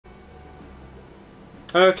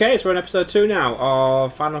Okay, so we're on episode 2 now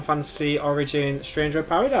of Final Fantasy Origins Stranger of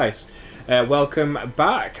Paradise. Welcome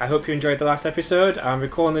back. I hope you enjoyed the last episode. I'm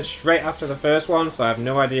recording this straight after the first one, so I have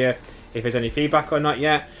no idea if there's any feedback or not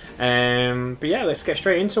yet. But yeah, let's get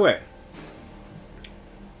straight into it.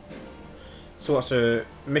 So what's a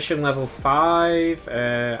mission level 5,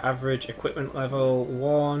 average equipment level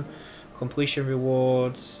 1, completion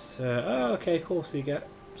rewards. Oh, okay, cool. So you get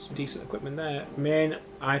some decent equipment there. Main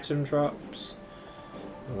item drops.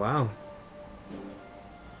 Wow.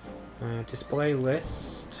 Display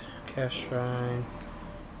list. Cash shrine.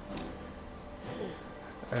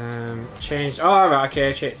 Change. Oh, right.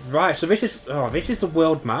 Okay. Right. So this is. Oh, this is the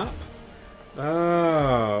world map.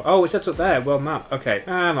 Oh, it sets up there. World map. Okay.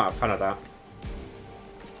 I'm not a fan of that.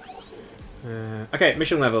 Okay.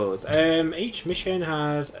 Mission levels. Each mission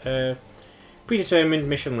has a predetermined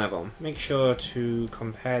mission level. Make sure to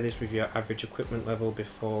compare this with your average equipment level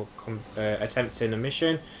before attempting a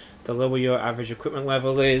mission. The lower your average equipment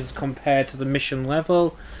level is compared to the mission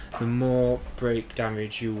level, the more break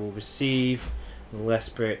damage you will receive, the less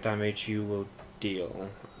break damage you will deal.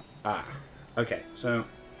 Okay, so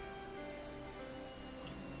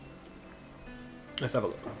let's have a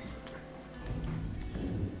look.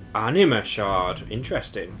 Anima Shard,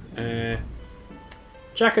 interesting.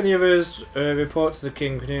 Jack and the others report to the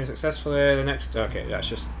king continuing successfully. The next, okay, that's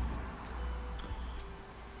just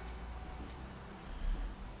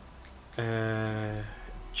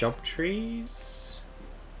job trees.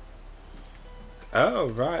 Oh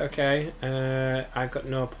right, okay. I got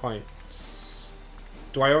no points.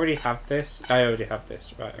 Do I already have this? I already have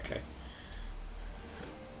this. Right, okay.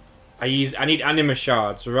 I need anima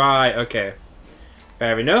shards. Right, okay.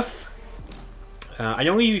 Fair enough. I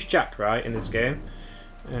only use Jack, right, in this game.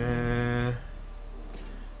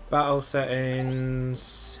 Battle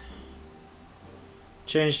settings.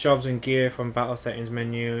 Change jobs and gear from battle settings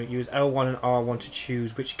menu. Use L1 and R1 to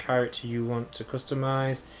choose which character you want to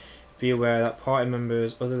customize. Be aware that party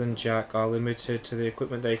members other than Jack are limited to the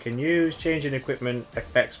equipment they can use. Changing equipment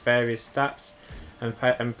affects various stats,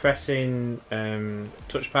 and pressing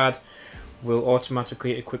touchpad will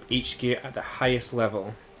automatically equip each gear at the highest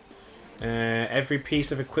level. Every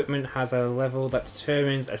piece of equipment has a level that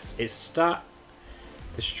determines its stat,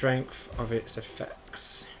 the strength of its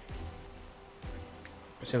effects.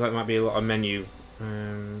 It seems like there might be a lot of menu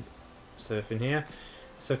surfing here.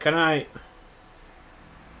 So can I...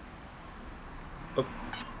 Oh.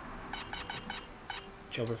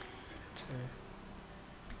 Job of...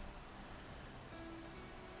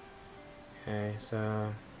 Okay,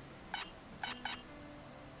 so...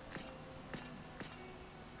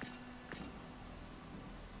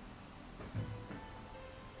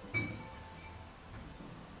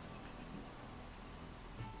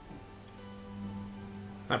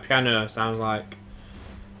 That piano sounds like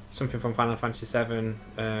something from Final Fantasy VII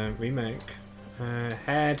remake.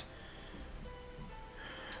 Head.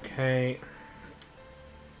 Okay.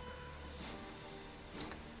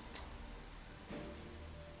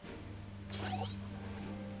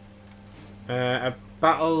 A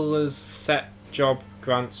battler's set job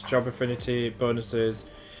grants job affinity bonuses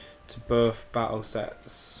to both battle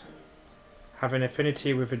sets. Having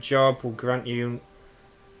affinity with a job will grant you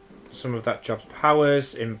some of that job's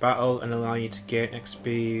powers in battle and allow you to gain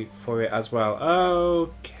XP for it as well.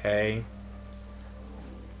 Okay.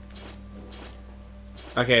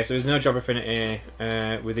 Okay, so there's no job affinity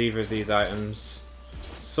with either of these items.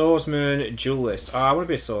 Swordsman, duelist. Oh, I want to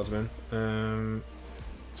be a swordsman. I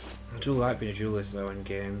do like being a duelist though in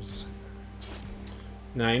games.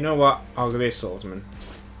 Now, you know what? I'll be a swordsman.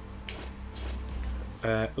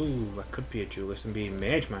 Ooh, I could be a duelist and be a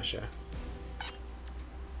mage masher.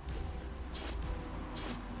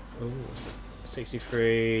 Ooh,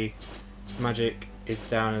 63. Magic is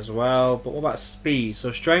down as well. But what about speed?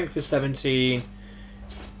 So strength is 17.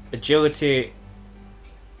 Agility.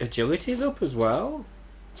 Agility is up as well?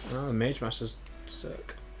 Oh, the Mage Master's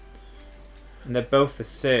sick. And they're both the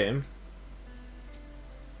same.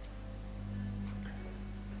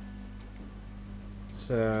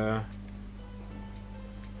 So...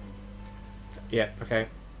 yeah, okay.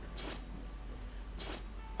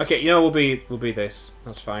 Okay, you know, we'll be this.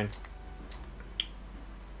 That's fine.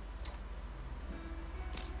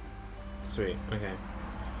 Sweet. Okay.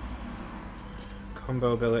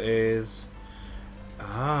 Combo abilities.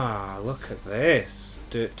 Ah, look at this.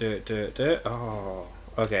 Oh.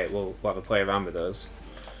 Okay, we'll have a play around with those.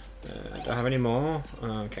 Don't have any more.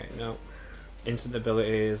 Okay, no. Instant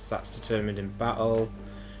abilities. That's determined in battle.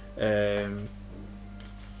 That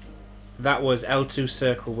was L2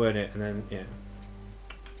 circle, weren't it? And then yeah.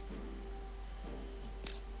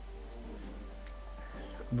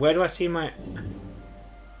 Where do I see my...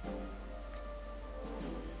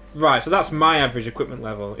 Right, so that's my average equipment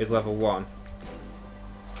level, is level 1.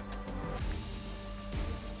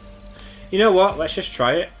 You know what? Let's just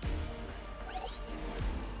try it.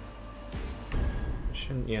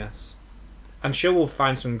 Yes. I'm sure we'll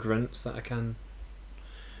find some grunts that I can...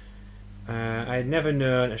 I had never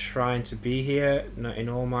known a shrine to be here. Not in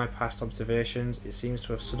all my past observations. It seems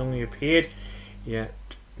to have suddenly appeared, yet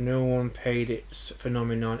no one paid its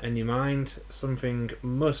phenomenon any mind. Something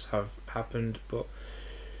must have happened, but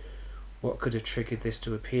what could have triggered this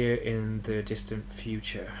to appear in the distant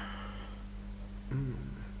future?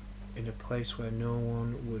 In a place where no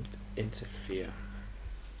one would interfere.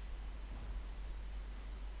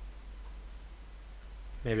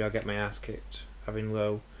 Maybe I'll get my ass kicked having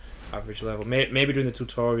low average level. Maybe doing the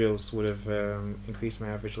tutorials would have increased my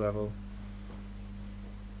average level.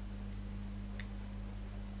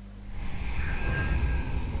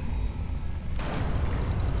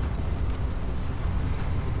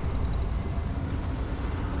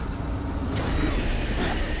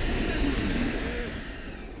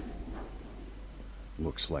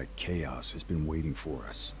 Looks like chaos has been waiting for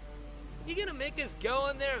us. You gonna make us go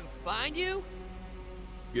in there and find you?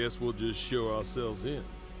 Guess we'll just show ourselves in.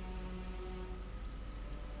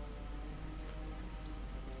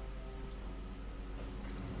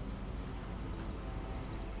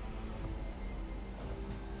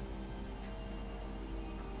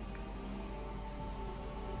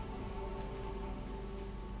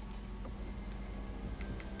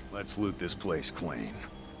 Let's loot this place clean.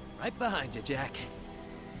 Right behind you, Jack.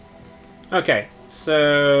 Okay,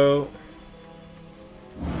 so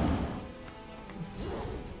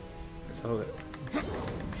let's have a look.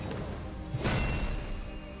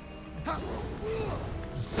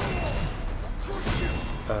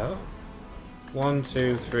 Oh. 1,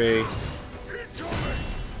 2, 3. Okay.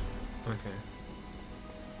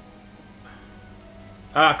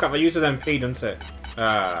 Ah, crap, I used an MP, doesn't it?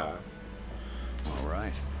 Ah.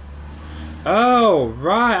 Alright. Oh,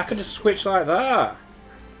 right, I could just switch like that.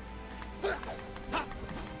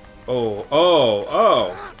 Oh, oh,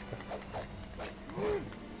 oh.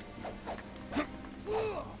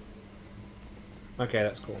 Okay,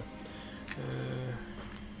 that's cool.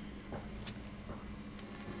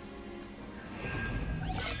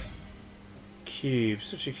 Cube.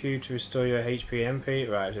 Such a cube to restore your HP and MP.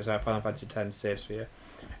 Right, just like Final Fantasy X save sphere.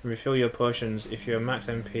 And refill your potions. If your max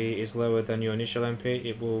MP is lower than your initial MP,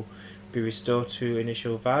 it will be restored to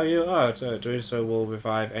initial value. Oh, so doing so will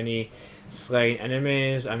revive any slain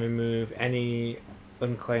enemies and remove any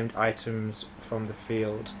unclaimed items from the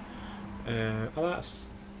field. Oh, that's...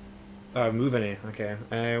 Oh, move any. Okay.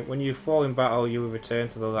 When you fall in battle, you will return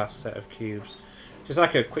to the last set of cubes. Just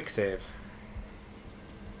like a quick save.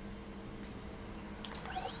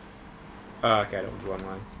 Oh, okay, I don't want to do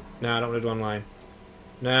online. No, I don't want to do online.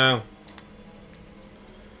 No.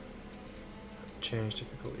 Change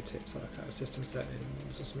difficulty tips like our system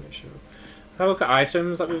settings. Just make sure. Let's have a look at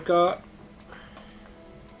items that we've got.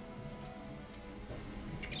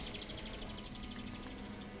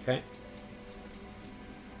 Okay.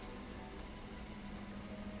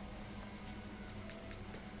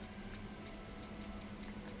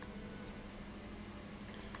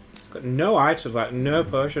 Got no items, like no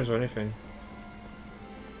potions or anything.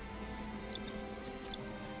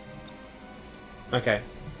 Okay.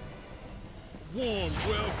 Warm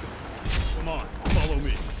welcome. Come on, follow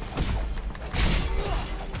me.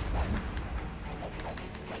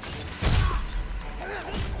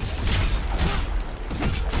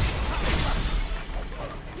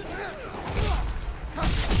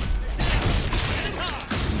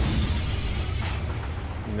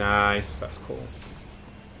 Nice, that's cool.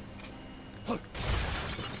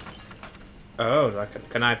 Oh, like,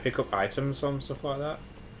 can I pick up items from stuff like that?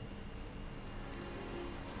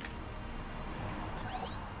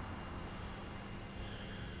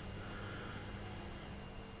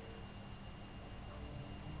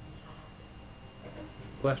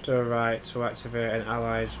 Left or right to activate an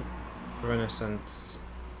ally's renaissance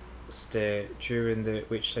state, during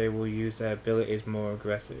which they will use their abilities more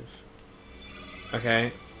aggressive.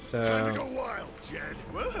 Okay, so... Time to go wild, Jed.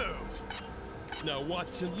 Whoa! Now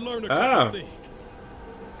watch and learn a couple things.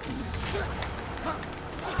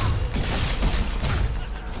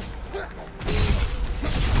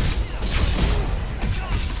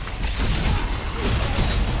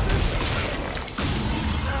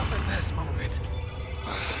 Not the best moment.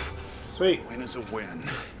 Sweet. Win is a win.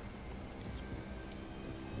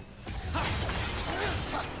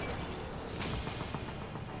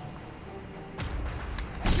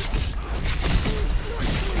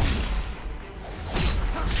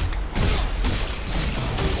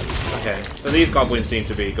 these goblins seem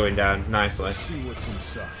to be going down nicely. Let's see what's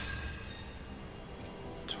inside.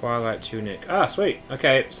 Twilight tunic. Ah, sweet.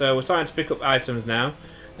 Okay, so we're starting to pick up items now.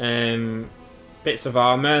 Bits of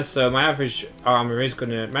armor. So my average armor is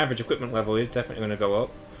gonna, my average equipment level is definitely gonna go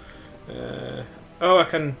up. Oh, I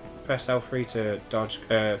can press L3 to dodge.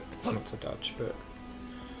 Not to dodge, but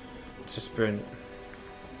to sprint.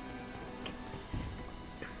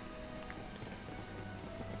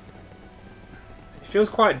 It feels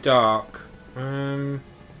quite dark. I'm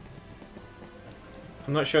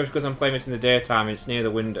not sure if because I'm playing this in the daytime, it's near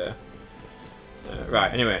the window.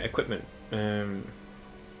 Right, anyway, equipment.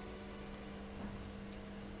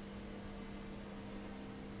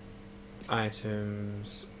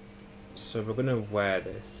 Items. So we're going to wear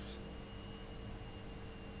this.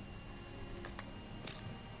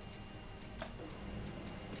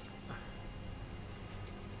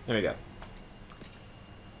 There we go.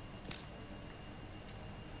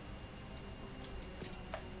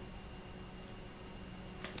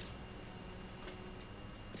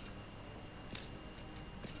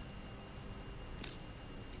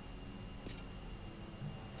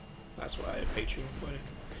 That's why Patreon for it.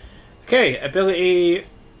 Okay, ability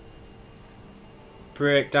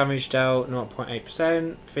break damage dealt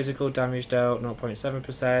 0.8%, physical damage dealt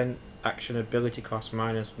 0.7%, action ability cost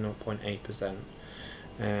minus 0.8%.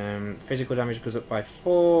 Physical damage goes up by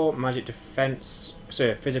 4, magic defense,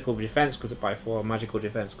 sorry, physical defense goes up by 4, magical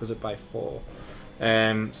defense goes up by 4.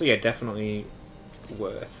 So yeah, definitely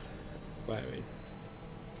worth wearing.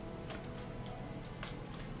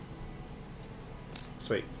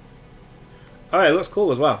 Sweet. Oh, it looks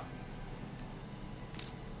cool as well.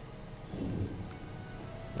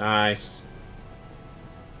 Nice.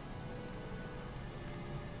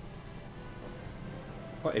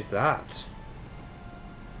 What is that?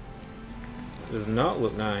 Does not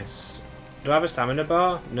look nice. Do I have a stamina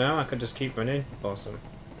bar? No, I can just keep running. Awesome.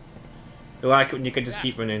 I like it when you can just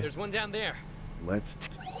keep running. There's one down there.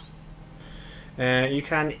 You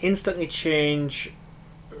can instantly change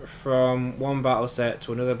from one battle set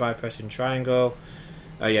to another by pressing triangle.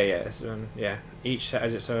 Oh yeah. Yeah. Each set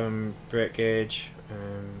has its own break gauge.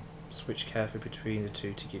 Switch carefully between the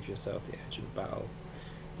two to give yourself the edge in battle.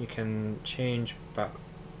 You can change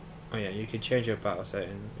Oh yeah, you can change your battle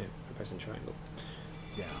setting by pressing triangle.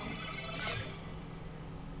 Down.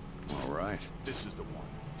 All right. This is the one.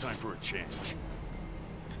 Time for a change.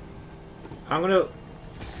 I'm gonna.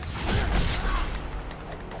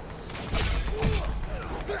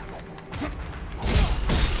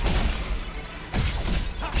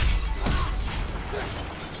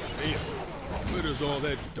 Where does all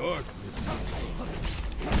that darkness come from?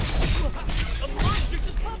 A monster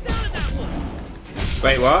just popped out of that one.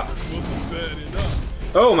 Wait, what? Wasn't bad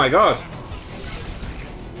enough. Oh my god!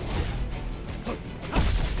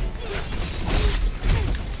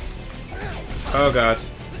 Oh god.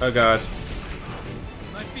 Oh god.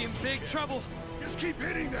 Might be in big trouble. Just keep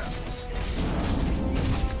hitting them.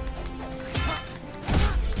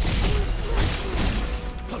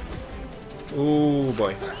 Ooh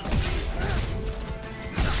boy.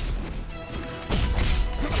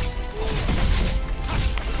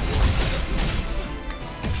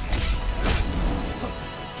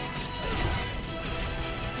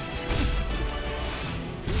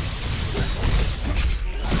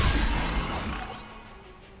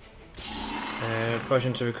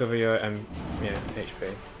 Potion to recover your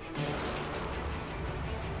HP.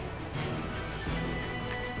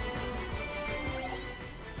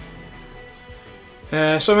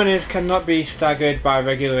 Summoners cannot be staggered by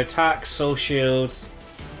regular attacks. Soul shields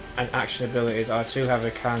and action abilities R2, however,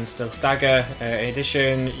 can still stagger. In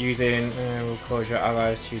addition, using will cause your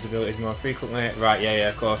allies to use abilities more frequently. Right, yeah,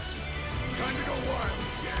 of course. Time to go wild,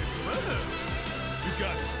 Jed. You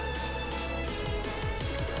got it.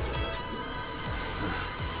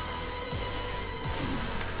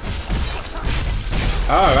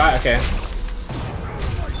 Oh, right, okay.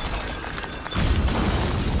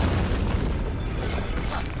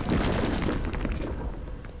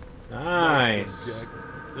 Nice. Jack.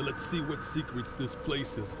 Now let's see what secrets this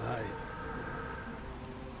place is hiding.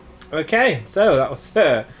 Okay, so that was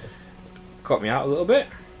caught me out a little bit.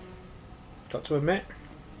 Got to admit.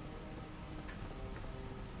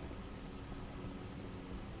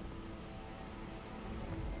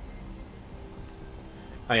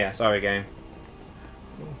 Oh yeah, sorry game.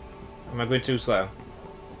 Am I going too slow?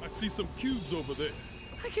 I see some cubes over there.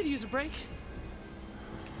 I could use a break.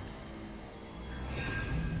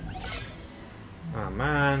 Oh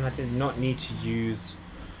man, I did not need to use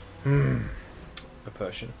a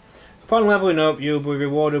potion. Upon leveling up, you'll be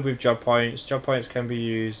rewarded with job points. Job points can be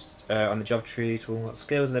used on the job tree to unlock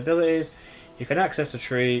skills and abilities. You can access a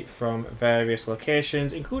tree from various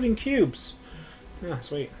locations, including cubes. Ah,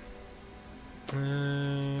 sweet.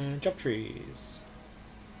 Job trees.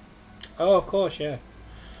 Oh, of course, yeah.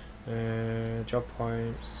 Job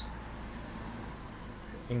points.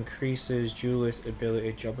 Increases duelist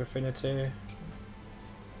ability job affinity.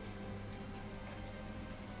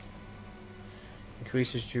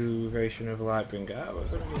 Increases duration of Lightbringer. Oh, we're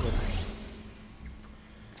gonna do this.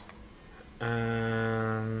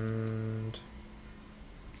 And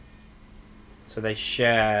so they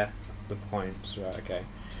share the points, right? Okay.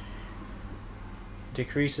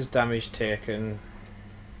 Decreases damage taken.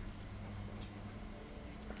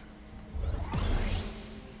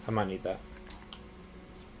 I might need that.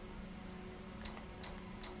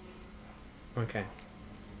 Okay.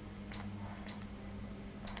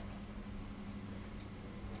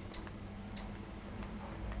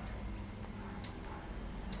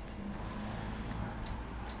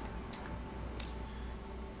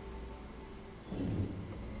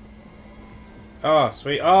 Oh,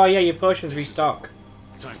 sweet. Oh, yeah, your potions restock.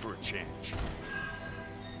 Time for a change.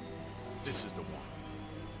 This is the one.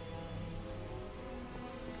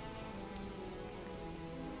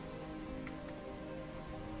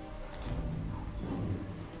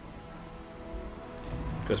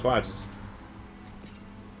 Because why? I just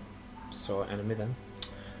saw an enemy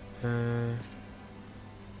then.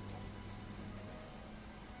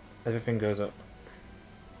 Everything goes up.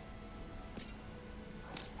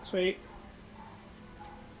 Sweet.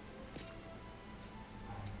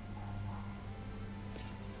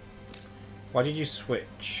 Why did you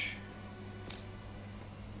switch?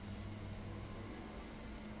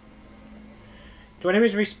 Do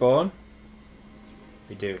enemies respawn?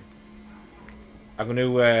 They do. I'm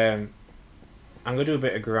gonna do a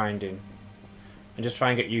bit of grinding and just try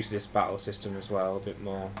and get used to this battle system as well a bit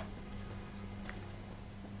more.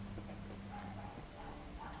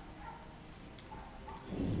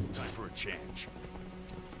 Time for a change.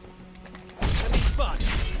 Enemy spot.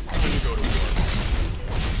 Time to go to work.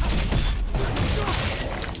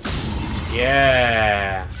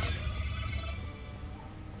 Yeah,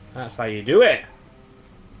 that's how you do it.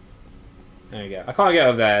 There we go. I can't get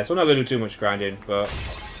up there, so I'm not going to do too much grinding, but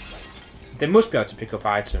they must be able to pick up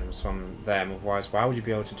items from them, otherwise why would you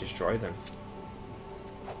be able to destroy them?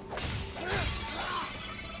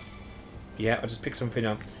 Yeah, I'll just pick something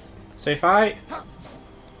up. So if I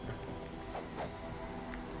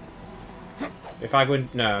go in...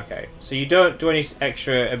 No, okay. So you don't do any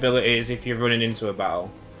extra abilities if you're running into a battle.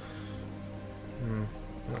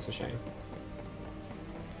 That's a shame.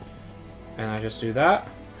 And I just do that.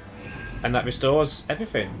 And that restores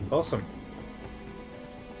everything. Awesome.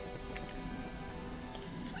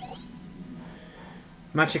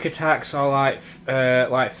 Magic attacks are like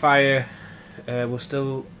fire. Will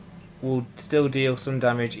still deal some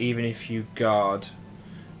damage even if you guard.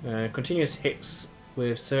 Continuous hits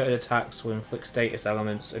with certain attacks will inflict status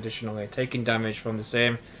elements. Additionally, taking damage from the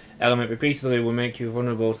same element repeatedly will make you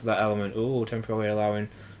vulnerable to that element. Ooh, temporarily allowing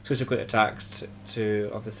subsequent attacks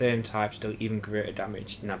of the same type to deal even greater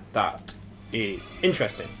damage. Now that is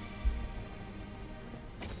interesting.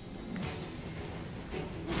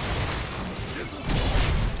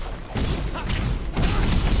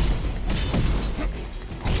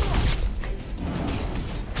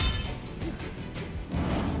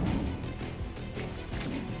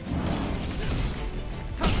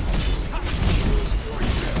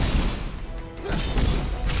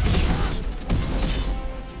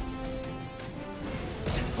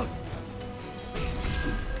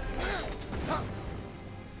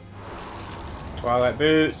 Twilight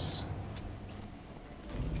boots.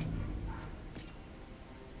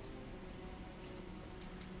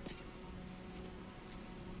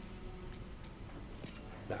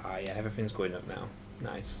 Ah, yeah, everything's going up now.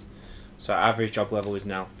 Nice. So our average job level is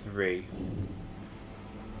now 3.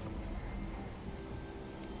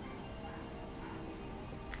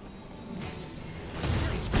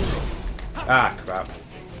 Ah, crap.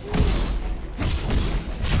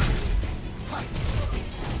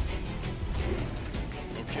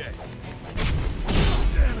 Okay.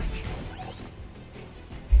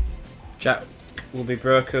 Jack will be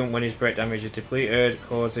broken when his break damage is depleted,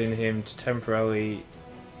 causing him to temporarily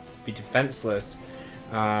be defenseless.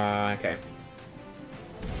 Okay. Try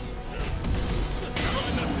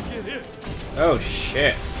not to get hit. Oh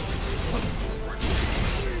shit.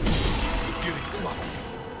 You're getting slow.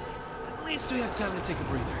 At least we have time to take a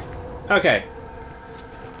breather. Okay.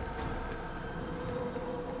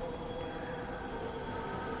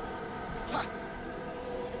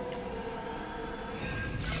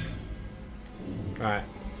 Right.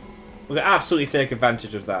 We're going to absolutely take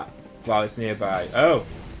advantage of that. while it's nearby. Oh.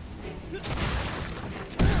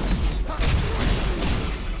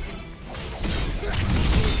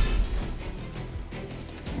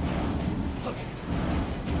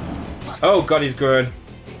 Oh god, he's growing.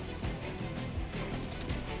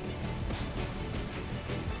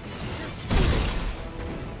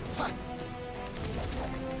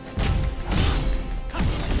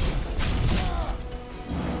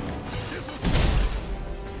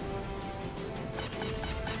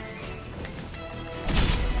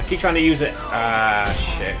 I keep trying to use it. Ah,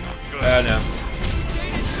 shit. Oh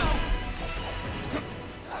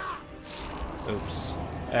no. Oops.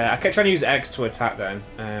 I kept trying to use X to attack then.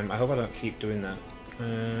 I hope I don't keep doing that.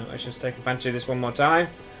 Let's just take advantage of this one more time.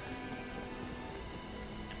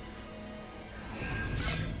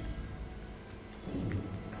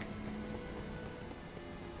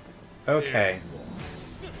 Okay.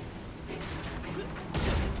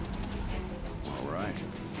 All right.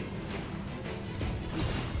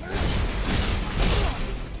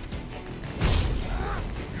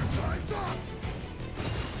 Your time's up.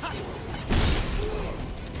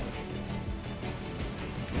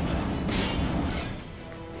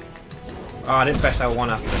 Oh, I didn't press L1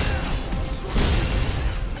 after.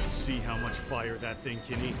 Let's see how much fire that thing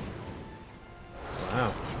can eat.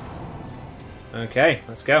 Wow. Okay,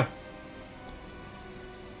 let's go.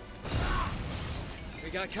 We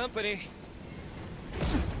got company.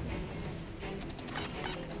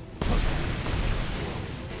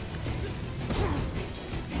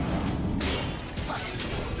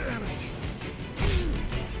 Damn it!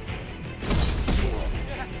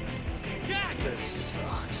 Jack! This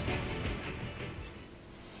sucks.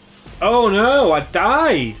 Oh no, I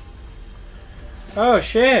died! Oh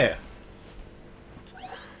shit!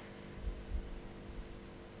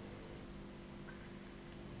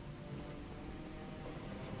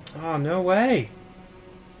 Oh, no way!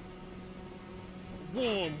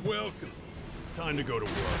 Warm welcome. Time to go to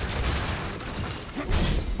work.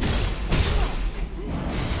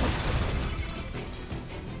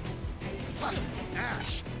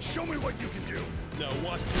 Ash, show me what you can do. Now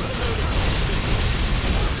watch your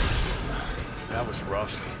That was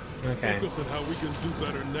rough. Okay. focus on how we can do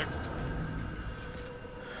better next time.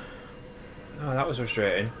 Oh, that was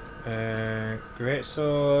frustrating. Great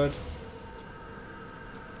sword.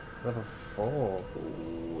 Level 4.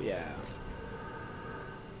 Ooh, yeah.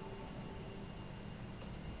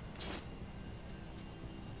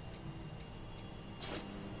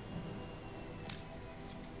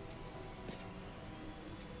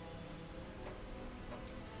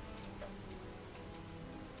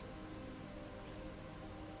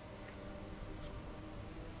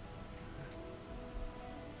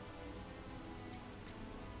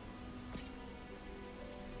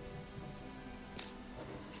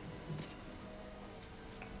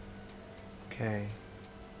 Okay.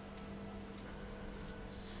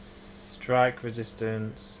 Strike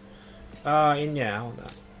resistance. Yeah, I want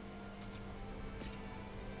that.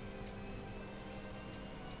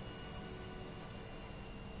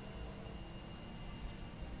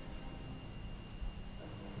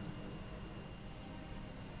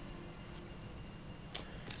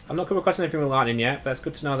 I'm not come across anything with lightning yet, but it's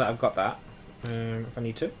good to know that I've got that. If I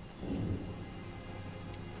need to.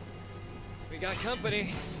 We got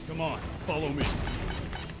company. Come on, follow me.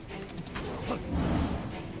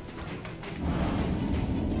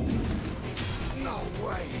 No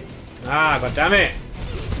way. Ah, god damn it!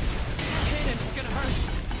 Hit him, it's gonna hurt.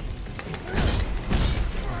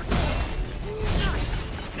 Nice.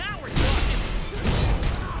 Now we're talking.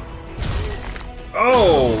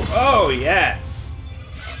 Oh yes!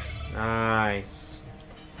 Nice.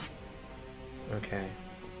 Okay.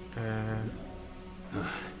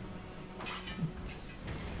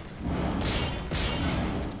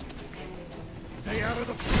 Stay out of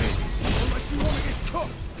the flames, unless you want to get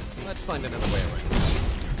cooked. Let's find another way around.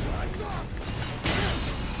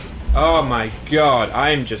 Oh my god, I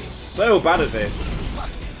am just so bad at this.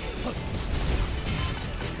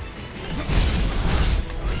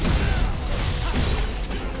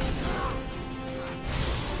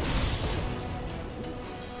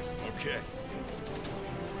 Okay.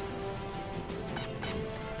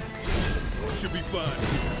 Should be fine.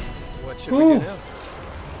 What should we do now?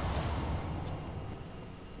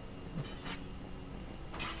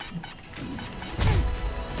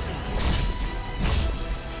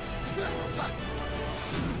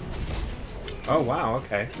 Oh wow,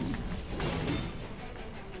 okay. Let's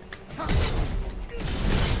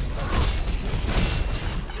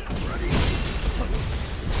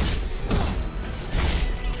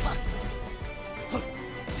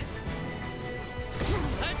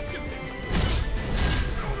do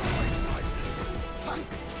this.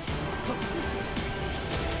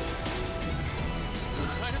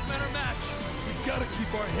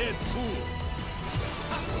 fool.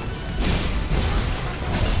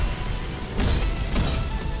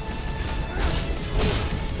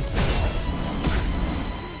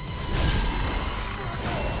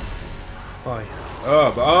 Boy.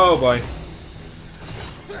 Oh boy.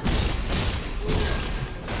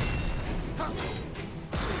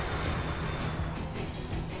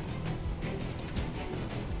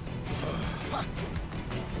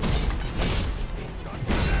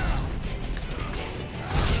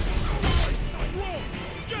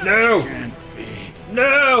 No!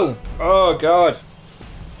 No! Oh god.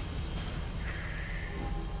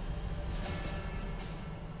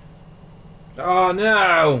 Oh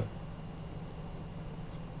no!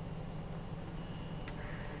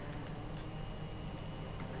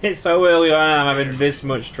 It's so early on and I'm having this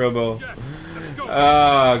much trouble.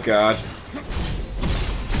 Oh god.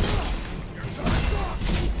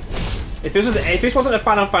 If this wasn't a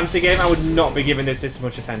Final Fantasy game, I would not be giving this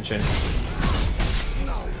much attention.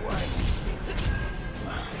 No way.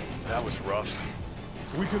 That was rough.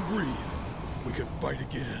 If we can breathe, we can fight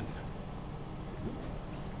again.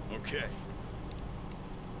 Okay.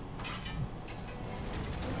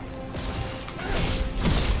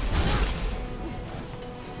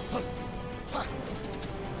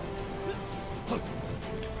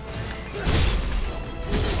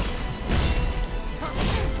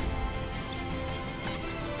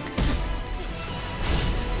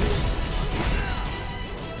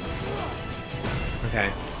 Okay.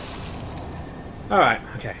 Alright,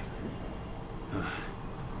 okay.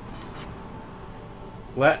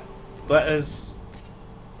 Let us...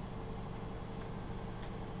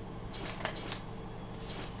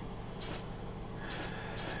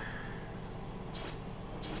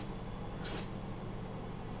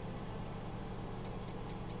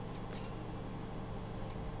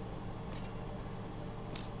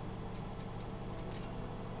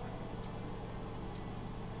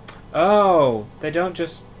 Oh, they don't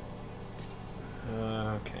just...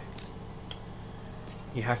 okay.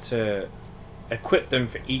 You have to equip them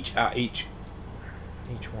for each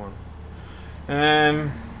one.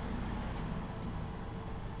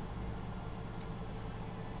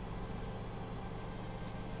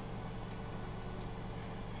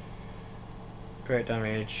 Great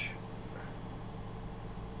damage.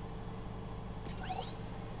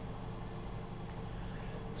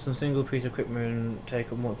 Some single piece of equipment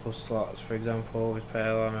take up multiple slots. For example, this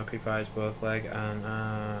pale armor occupies both leg and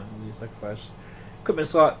these leg flesh. Equipment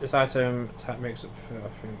slot. This item type makes up for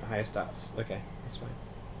offering higher stats. Okay, that's fine.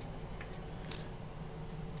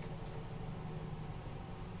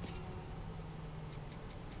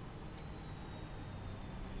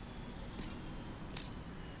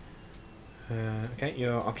 Okay,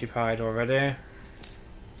 you're occupied already.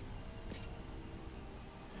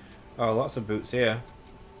 Oh, lots of boots here.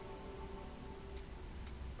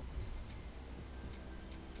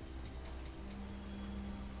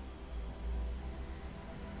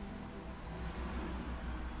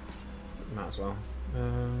 Might as well.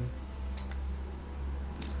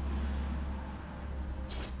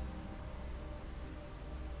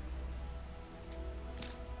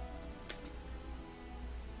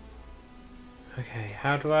 Okay,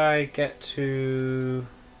 how do I get to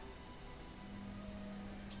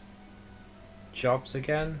jobs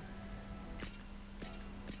again?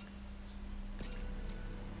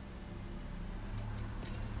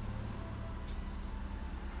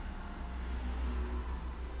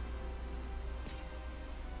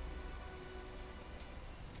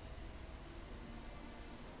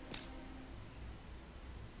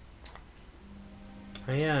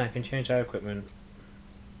 Oh yeah, I can change our equipment.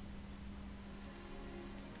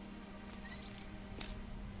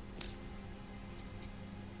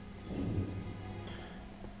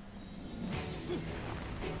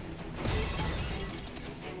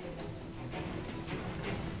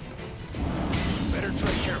 Better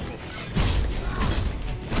tread careful.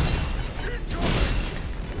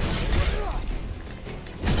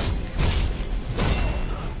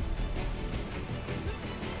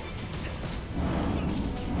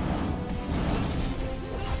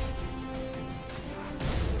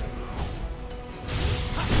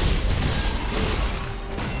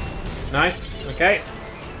 Nice, okay.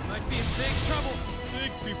 Might be in big trouble.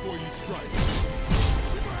 Think before you strike.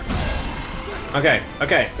 Okay.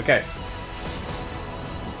 Okay.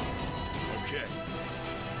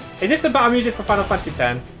 Is this the battle music for Final Fantasy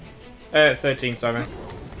 13, sorry.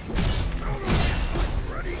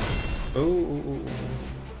 Ooh.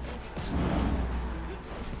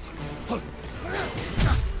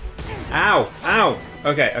 Ow!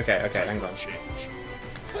 Okay, hang on. Change.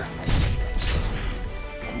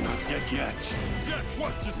 dead yet. Jack,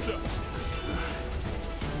 watch yourself.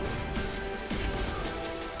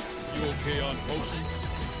 You okay on potions?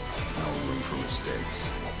 No room for mistakes.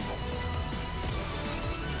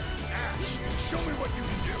 Ash, show me what you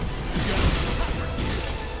can do.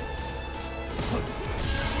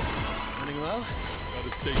 Running well?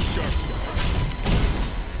 Gotta stay sharp.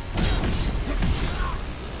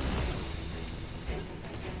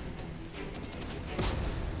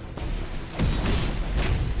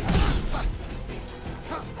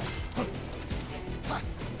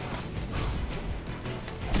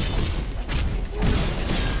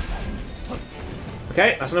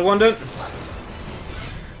 Okay, that's another one done.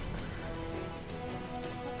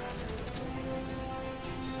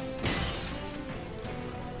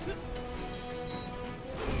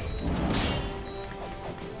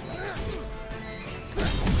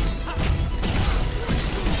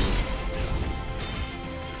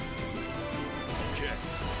 Okay.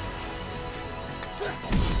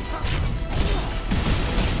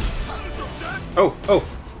 Oh, oh.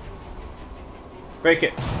 Break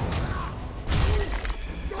it.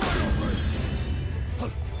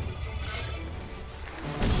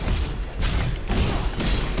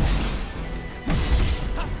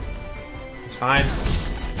 It's fine.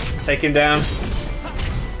 Take him down.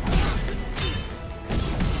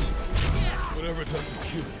 Whatever doesn't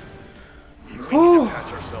kill you. We need to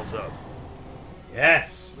patch ourselves up.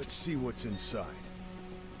 Yes. Let's see what's inside.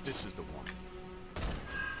 This is the one.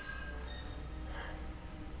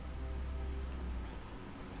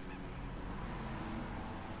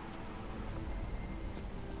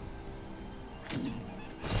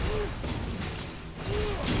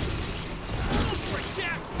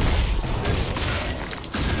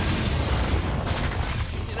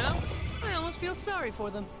 You know, I almost feel sorry for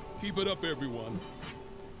them. Keep it up, everyone.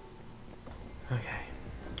 Okay.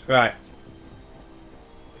 Right.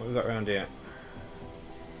 What have we got around here?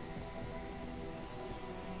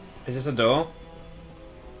 Is this a door?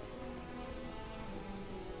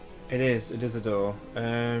 It is a door.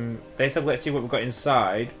 They said let's see what we've got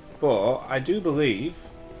inside, but I do believe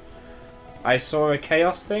I saw a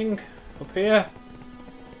chaos thing up here.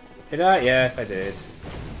 Did I? Yes, I did.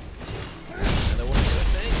 Another one of those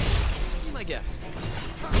things? Be my guest.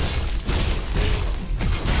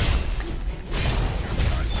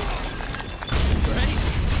 Great.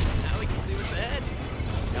 Now we can see what's ahead.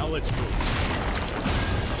 Now let's move.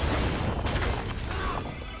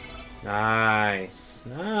 Nice.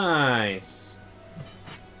 Nice.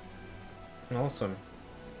 Awesome.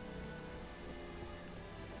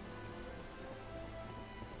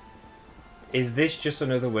 Is this just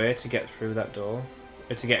another way to get through that door?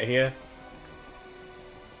 Or to get here?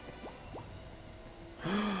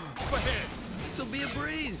 Up ahead. This'll be a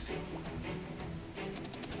breeze.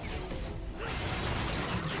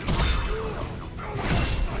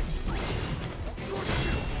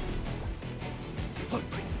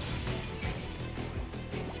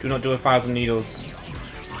 Do not do 1,000 needles.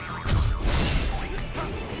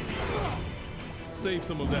 Save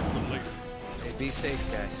some of that for later. Hey, be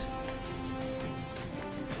safe, guys.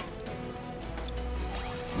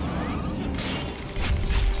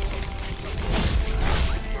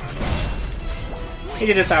 He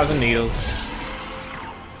did 1,000 needles.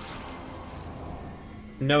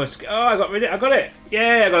 No escape. Oh, I got rid of it. I got it.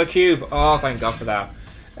 Yeah, I got a cube. Oh, thank God for that.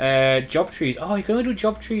 Job trees. Oh, you can only do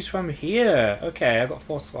job trees from here. Okay, I got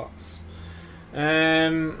 4 slots.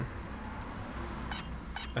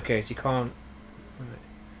 Okay, so you can't. Right.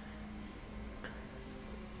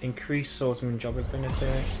 Increase swordsman job affinity.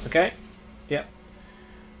 Okay. Yep.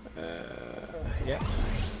 Yep.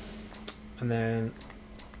 And then.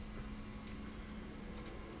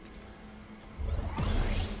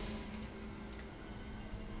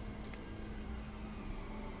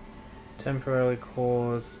 Temporarily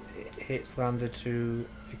cause hits landed to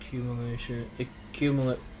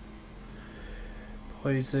accumulate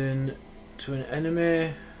poison to an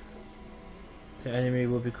enemy. The enemy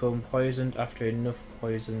will become poisoned after enough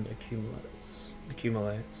poison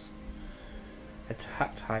accumulates.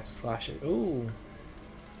 Attack type slashes. Ooh.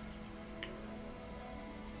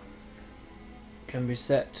 Can be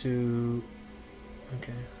set to.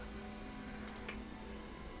 Okay.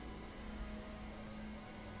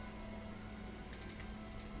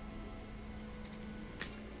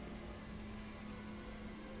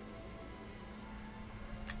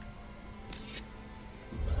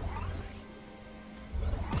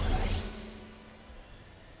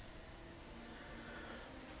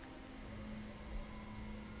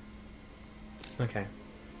 Okay.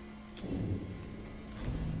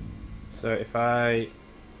 So if I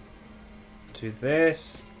do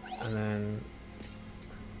this and then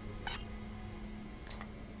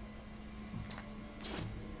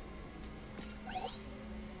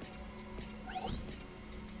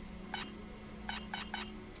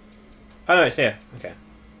Oh no, it's here. Okay.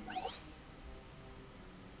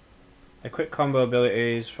 Equip combo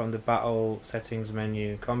abilities from the battle settings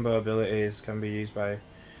menu. Combo abilities can be used by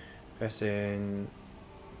pressing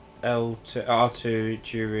R2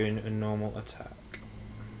 during a normal attack.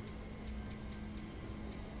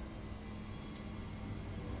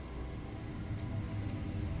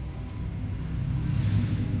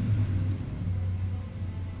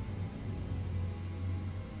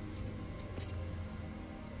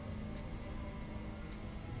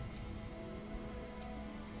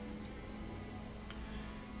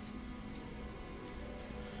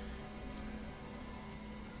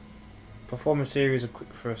 Perform a series of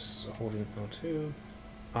quick thrusts holding R2,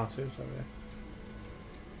 sorry.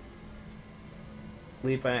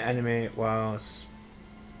 Leap an enemy while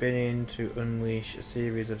spinning to unleash a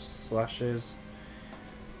series of slashes.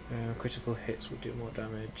 Critical hits will do more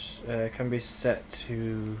damage. Can be set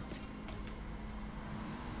to...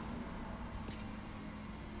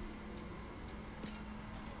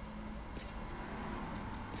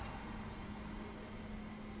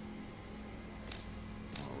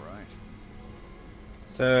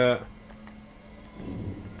 So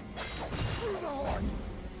Through the heart.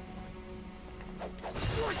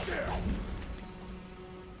 Right there.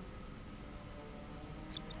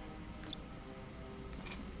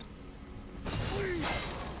 Please.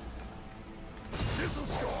 This'll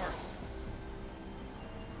scar.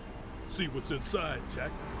 See what's inside,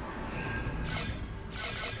 Jack.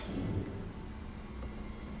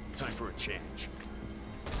 Time for a change.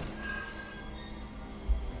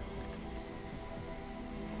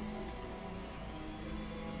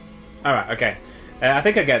 alright, okay. I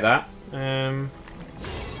think I get that.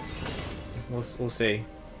 We'll see.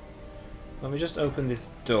 Let me just open this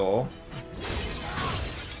door.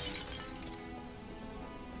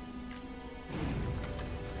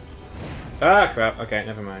 Ah, crap. Okay,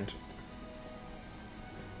 never mind.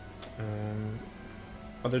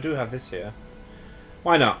 Oh, they do have this here.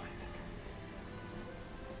 Why not?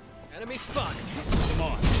 Enemy spot. Come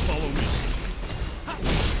on, follow me.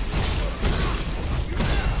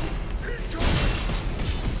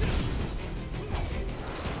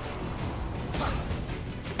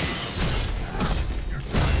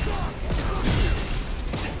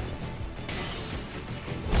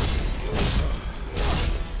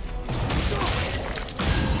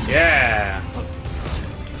 Yeah!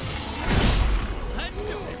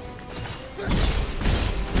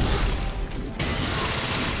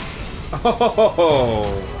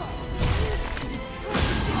 Oh!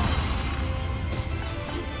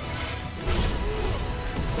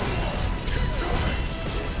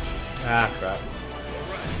 Ah, crap.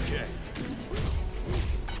 Okay.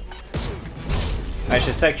 I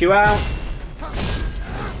should take you out.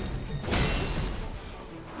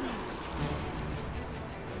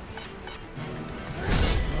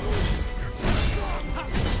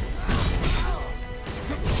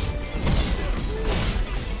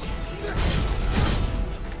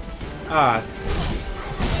 Ah.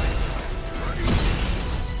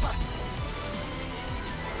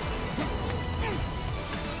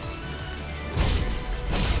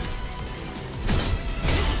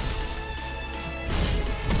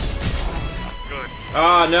 Good.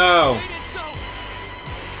 Oh no.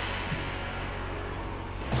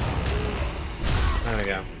 There we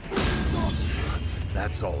go.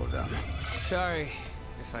 That's all of them. Sorry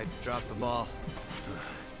if I dropped the ball.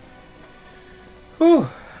 Whew.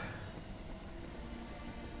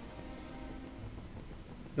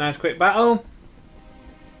 Nice quick battle.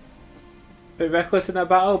 Bit reckless in that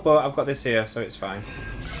battle, but I've got this here, so it's fine.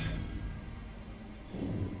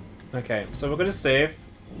 Okay, so we're gonna save.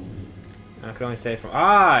 I can only save from...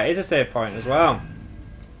 Ah, it is a save point as well.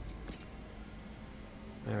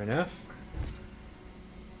 Fair enough.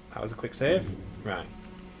 That was a quick save. Right.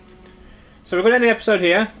 So we're going to end the episode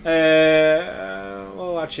here.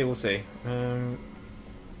 Well, actually, we'll see.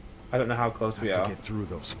 I don't know how close we are. To get through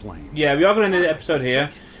those flames. Yeah, we are going to end the episode here.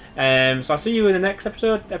 So I'll see you in the next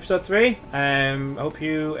episode, episode 3. I hope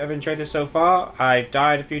you have enjoyed this so far. I've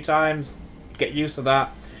died a few times. Get used to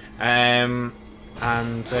that. And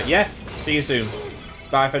yeah, see you soon.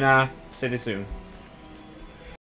 Bye for now. See you soon.